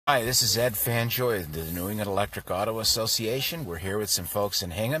Hi, this is Ed Fanjoy of the New England Electric Auto Association. We're here with some folks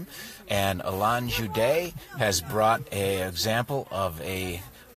in Hingham, and Alain Jude has brought an example of a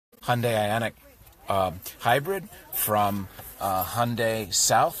Hyundai Ioniq hybrid from Hyundai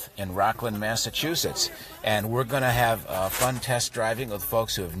South in Rockland, Massachusetts. And we're going to have fun test driving with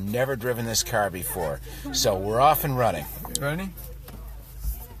folks who have never driven this car before. So we're off and running. Ready?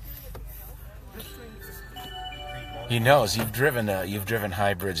 He knows you've driven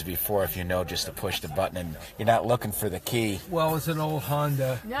hybrids before. If you know just to push the button and you're not looking for the key. Well, it's an old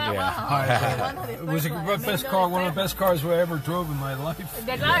Honda. Yeah. Hybrid. It was one of the best cars I ever drove in my life.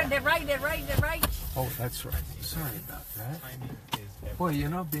 The right. Oh, that's right. Sorry about that. Boy, you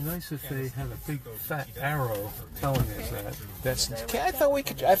know, it'd be nice if they had a big fat arrow telling us that. That's. I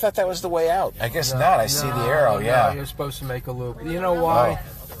thought that was the way out. I guess not. I see the arrow. Yeah. No, you're supposed to make a loop. You know why?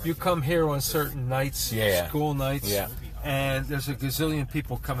 Oh. You come here on certain nights, school nights, and there's a gazillion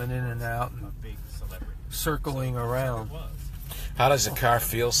people coming in and out and circling around. How does the car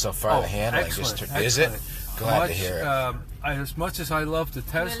feel so far? The handling, excellent. Is it? Glad to hear it. As much as I love the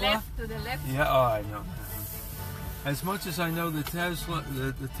Tesla, To the left. yeah, oh, I know. As much as I know the Tesla,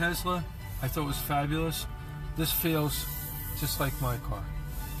 the Tesla, I thought was fabulous. This feels just like my car.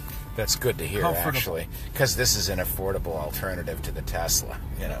 That's good to hear, actually, because this is an affordable alternative to the Tesla.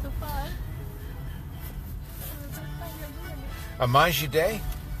 You know. Alain Jude,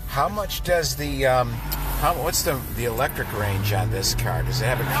 how much does the what's the electric range on this car? Does it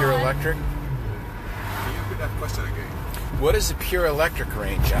have a pure electric? Can you repeat that question again? What is the pure electric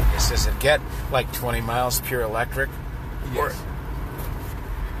range on this? Does it get like 20 miles pure electric? Yes.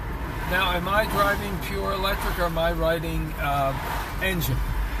 Now, am I driving pure electric or am I riding engine?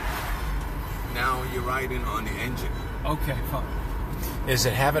 Now you're riding on the engine. Okay, fine. Does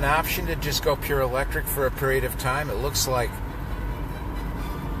it have an option to just go pure electric for a period of time? It looks like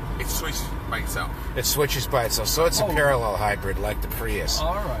It switches by itself. it switches by itself. So it's a parallel hybrid like the Prius.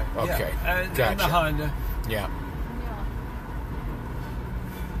 All right. Okay, Yeah. And gotcha. the Honda. Yeah.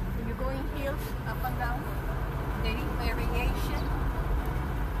 When you go in hills, up and down, there is variation.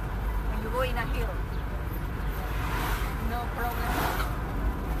 When you go in a hill, no problem.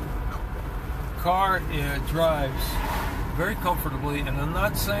 Car drives very comfortably, and I'm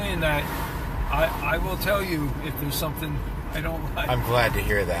not saying that. I will tell you if there's something I don't like. I'm glad to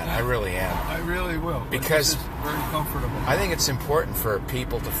hear that. I really am. I really will. Because it's very comfortable. I think it's important for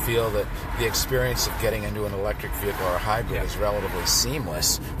people to feel that the experience of getting into an electric vehicle or a hybrid is relatively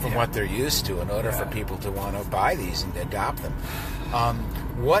seamless from what they're used to in order for people to want to buy these and adopt them.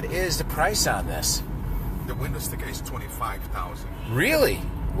 What is the price on this? The window sticker is $25,000. Really?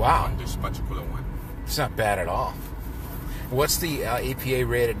 Wow. On this particular one. It's not bad at all. What's the EPA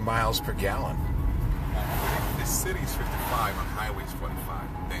rated miles per gallon? The city is 55, on highway is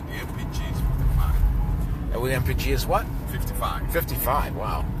 45. Then the MPG is 55. The MPG is what? 55. 55,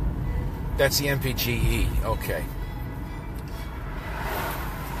 wow. That's the MPGE, okay.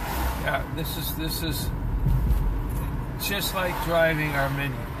 Yeah, this is just like driving our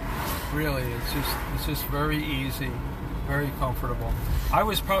Mini. Really, it's just very easy, very comfortable. I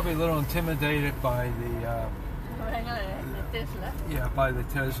was probably a little intimidated by the Tesla. Yeah, by the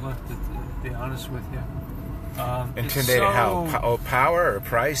Tesla, to be honest with you. Intimidated how? Power or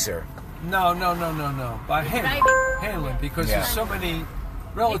price or? No. By handling, because there's so many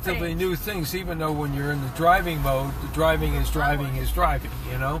relatively new things, even though when you're in the driving mode, the driving is driving,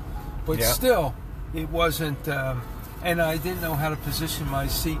 you know? But still, it wasn't, and I didn't know how to position my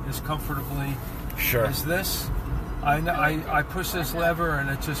seat as comfortably as this. I push this lever and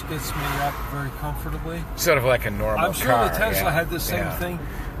it just gets me up very comfortably. Sort of like a normal car. I'm sure the Tesla had the same thing.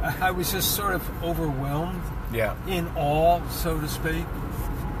 I was just sort of overwhelmed, in awe, so to speak.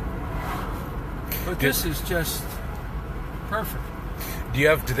 But this is just perfect.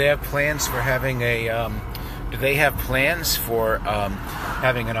 Do they have plans for having a? Do they have plans for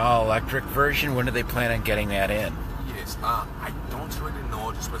having an all-electric version? When do they plan on getting that in? Yes, I don't really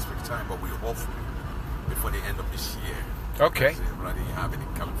know the specific time, but we hopefully before the end of this year. Okay. Already have it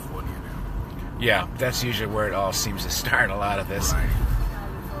in California now. Yeah, that's usually where it all seems to start. A lot of this. Right.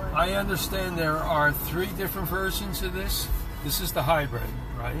 I understand there are 3 different versions of this. This is the hybrid,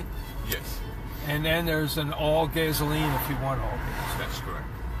 right? Yes. And then there's an all gasoline if you want all gasoline. That's correct.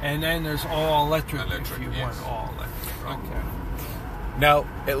 And then there's all electric if you want yes. all electric. Okay. Now,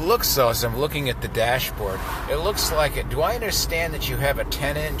 it looks so, as I'm looking at the dashboard, it looks like it. Do I understand that you have a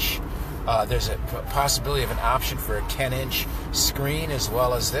 10-inch, there's a possibility of an option for a 10-inch screen as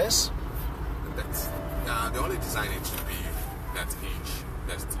well as this? That's, the only design it should be that inch.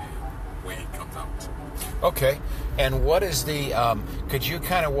 That's the way it comes out. Okay. And what is the? Could you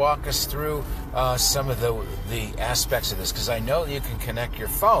kind of walk us through some of the aspects of this? Because I know that you can connect your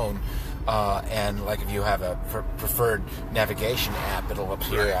phone, and like if you have a preferred navigation app, it'll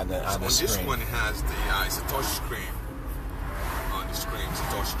appear on the screen. This one has the it's a touch screen. On the screen, it's a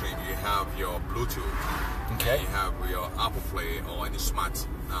touch screen. You have your Bluetooth. Okay. You have your Apple Play or any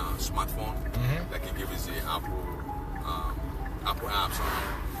smartphone that can give you the Apple apps on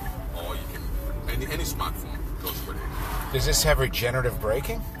it, or you can any smartphone goes with it. Does this have regenerative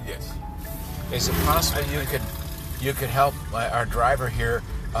braking? Yes. Is it possible you could help our driver here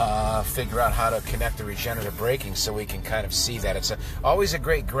figure out how to connect the regenerative braking so we can kind of see that? It's always a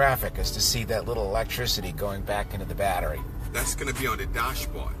great graphic is to see that little electricity going back into the battery. That's going to be on the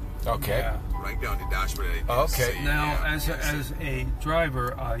dashboard. Okay. Yeah. Right there on the dashboard. Okay. Now, as a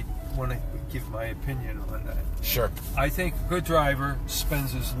driver, I want to give my opinion on that. Sure. I think a good driver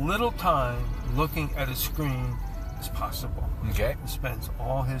spends as little time looking at a screen as possible. Okay. He spends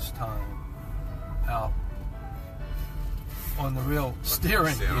all his time out on the real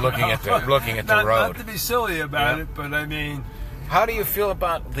steering. Looking at the not, road. Not to be silly about it, but I mean. How do you feel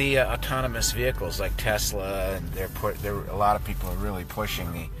about the autonomous vehicles like Tesla? And a lot of people are really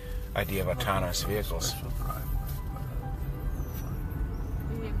pushing the idea of autonomous vehicles.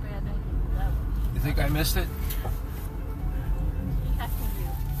 You think I missed it?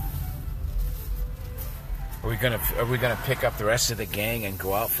 Are we gonna pick up the rest of the gang and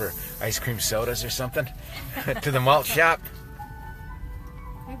go out for ice cream sodas or something to the malt shop?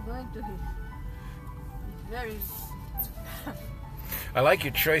 We're going to his. It's very. I like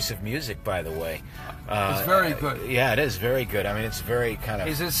your choice of music, by the way. It's very good. Yeah, it is very good. I mean, it's very kind of.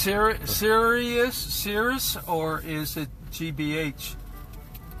 Is it Sirius, or is it GBH?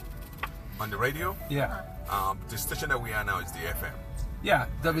 On the radio? Yeah. The station that we are now is the FM. Yeah,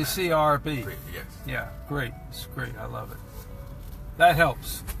 WCRB. Great, yes. Yeah, great. It's great. I love it. That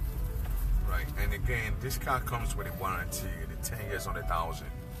helps. Right. And again, this car comes with a warranty, the 10 years on 1,000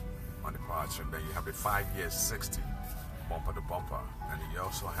 on the parts, and then you have the 5 years 60 bumper to bumper, and then you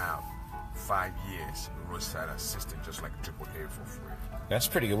also have 5 years roadside assistance, just like AAA for free. That's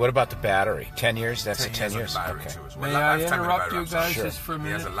pretty good. What about the battery? 10 years? That's 10 years. Battery Okay. too as well. May I Lifetime interrupt battery, you guys Sure. just for a He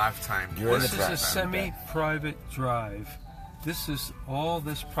minute? has a lifetime. You're in This the is a drive. semi-private drive. This is all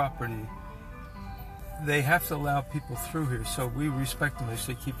this property. They have to allow people through here, so we respect them. They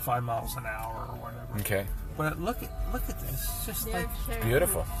say keep 5 miles an hour or whatever. Okay. But look at this. It's just like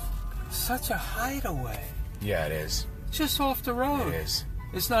Beautiful. such a hideaway. Yeah, it is. Just off the road. It is.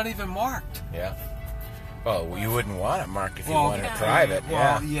 It's not even marked. Yeah. Well, you wouldn't want it marked if you wanted it private.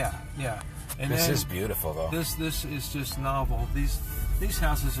 Well, Yeah. yeah. And This then is beautiful, though. This is just novel. These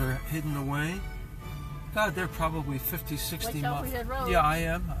houses are hidden away. God, they're probably 50, 60 Watch out miles. for the road. Yeah, I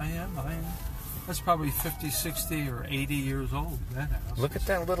am. That's probably 50, 60 or 80 years old, that house. Look at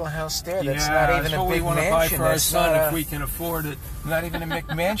that little house there. That's yeah, not even that's a what big we want to buy mansion. for our That's son not if we can afford it. Not even a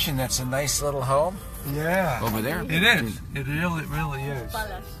McMansion. That's a nice little home. Yeah. Over there? It is. It really is.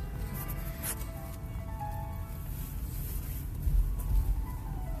 Palace.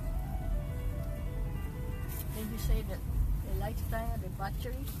 Did you say that the lifetime of the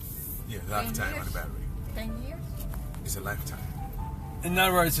battery? Yeah, lifetime on the battery. 10 years? It's a lifetime. In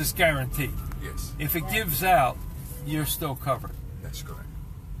other words, it's guaranteed. Yes, If it gives out, you're still covered. that's correct.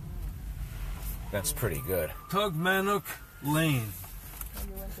 That's pretty good. Tugmanuk Lane. Where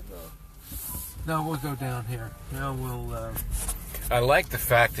you want to go? No, we'll go down here. Now we'll. I like the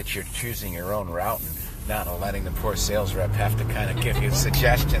fact that you're choosing your own route and not letting the poor sales rep have to kind of give you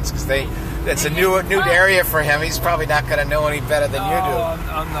suggestions because that's a new area for him. He's probably not going to know any better than you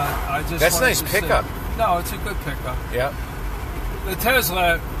do. I'm not. I just. That's a wanted nice to pickup. say- no, it's a good pickup. Yeah. The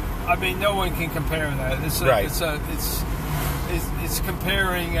Tesla, I mean, no one can compare that. Right. It's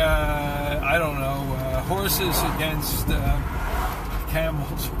comparing, I don't know, horses against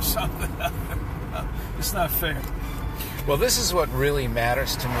camels or something. It's not fair. Well, this is what really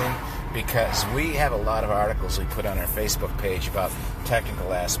matters to me because we have a lot of articles we put on our Facebook page about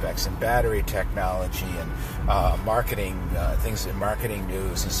technical aspects and battery technology and marketing things, marketing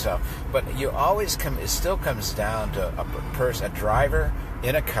news and stuff. But you always it still comes down to a driver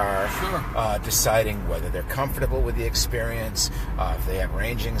in a car deciding whether they're comfortable with the experience, if they have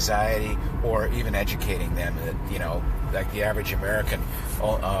range anxiety, or even educating them that, you know, like the average American,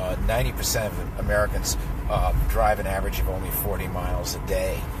 90% of Americans drive an average of only 40 miles a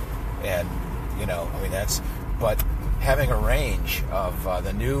day. And, you know, I mean, but having a range of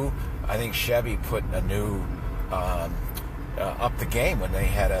the new, I think Chevy put a new, up the game when they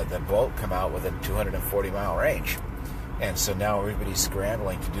had the Bolt come out with a 240 mile range. And so now everybody's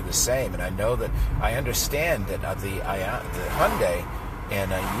scrambling to do the same. And I understand that the Hyundai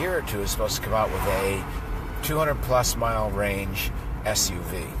in a year or two is supposed to come out with a 200+ mile range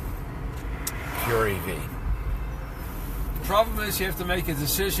SUV, pure EV. The problem is you have to make a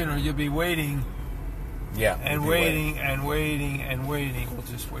decision, or you'll be waiting. Yeah, and waiting and waiting and waiting. We'll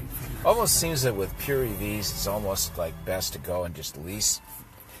just wait for you. Almost seems that with pure EVs, it's almost like best to go and just lease,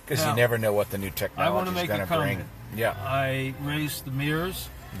 because you never know what the new technology is going to bring. Yeah. I raised the mirrors.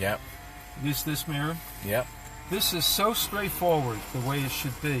 Yep. This mirror. Yep. This is so straightforward the way it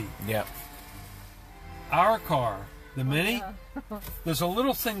should be. Yep. Our car, the Mini, there's a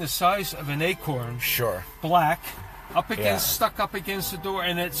little thing the size of an acorn. Sure. Black. Stuck up against the door,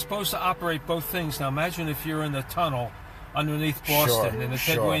 and it's supposed to operate both things. Now imagine if you're in the tunnel underneath Boston, in the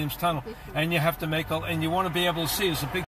Ted Williams Tunnel, and you have to and you want to be able to see. There's a big